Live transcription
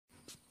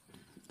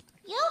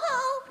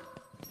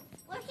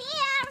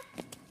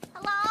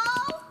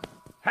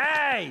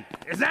Hey,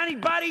 is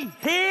anybody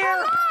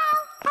here?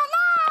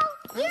 Hello?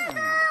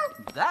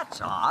 Yoo-hoo!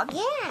 That's odd.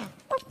 Yeah.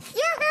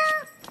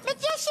 Yoo-hoo!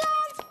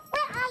 Magicians!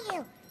 Where are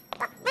you?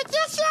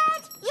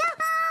 Magicians!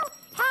 Yoo-hoo!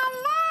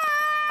 Hello?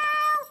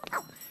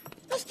 Oh,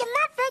 Mr.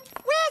 Muffet,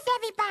 where's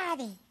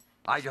everybody?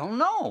 I don't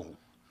know.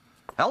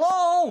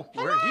 Hello?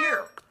 We're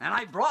here. And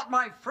I brought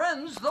my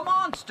friends, the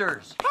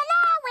monsters.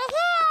 Hello, we're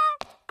here!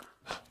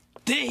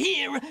 They're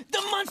here!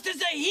 The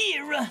monsters are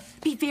here!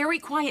 Be very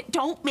quiet.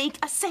 Don't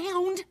make a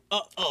sound.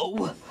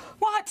 Uh-oh.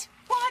 What?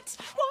 What?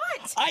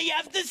 What? I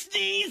have to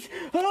sneeze!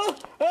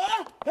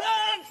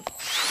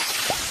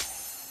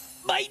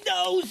 My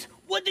nose!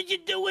 What did you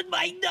do with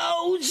my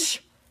nose?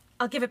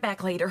 I'll give it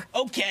back later.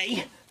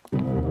 Okay.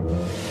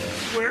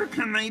 Where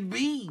can they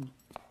be?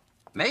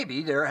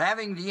 Maybe they're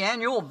having the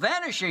annual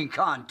vanishing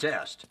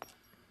contest.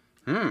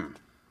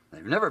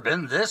 They've never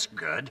been this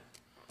good.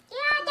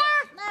 Yoda!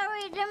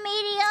 Murray the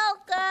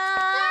mediocre!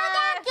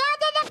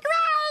 Yoda the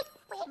great!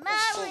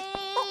 Murray!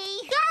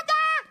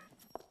 Yoda!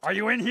 Are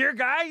you in here,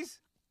 guys?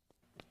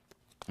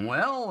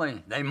 Well,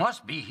 they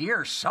must be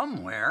here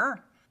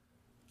somewhere.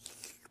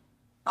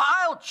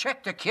 I'll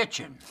check the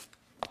kitchen.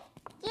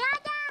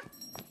 Yoda!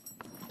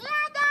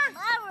 Yoda!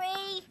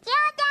 Murray!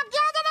 Yoda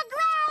the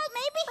great!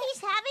 Maybe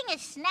he's having a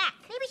snack.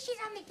 Maybe she's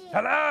on the game.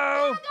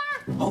 Hello?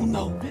 Oh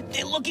no,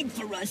 they're looking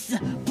for us.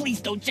 Please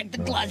don't check the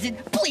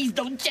closet. Please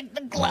don't check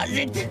the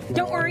closet.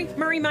 Don't worry,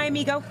 Murray, my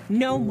amigo.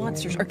 No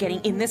monsters are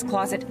getting in this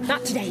closet.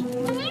 Not today.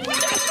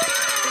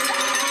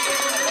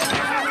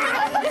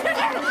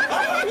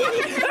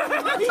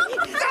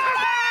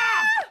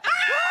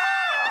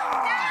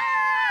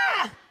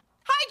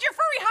 Hide your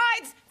furry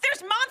hides!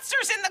 There's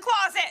monsters in the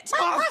closet!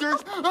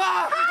 Monsters!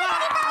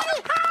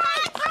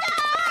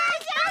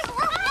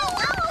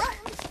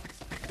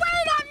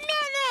 Wait a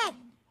minute!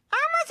 I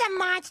was a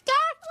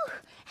monster!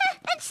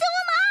 And so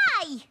am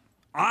I!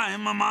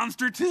 I'm a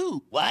monster,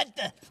 too. What?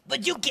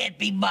 But you can't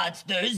be monsters.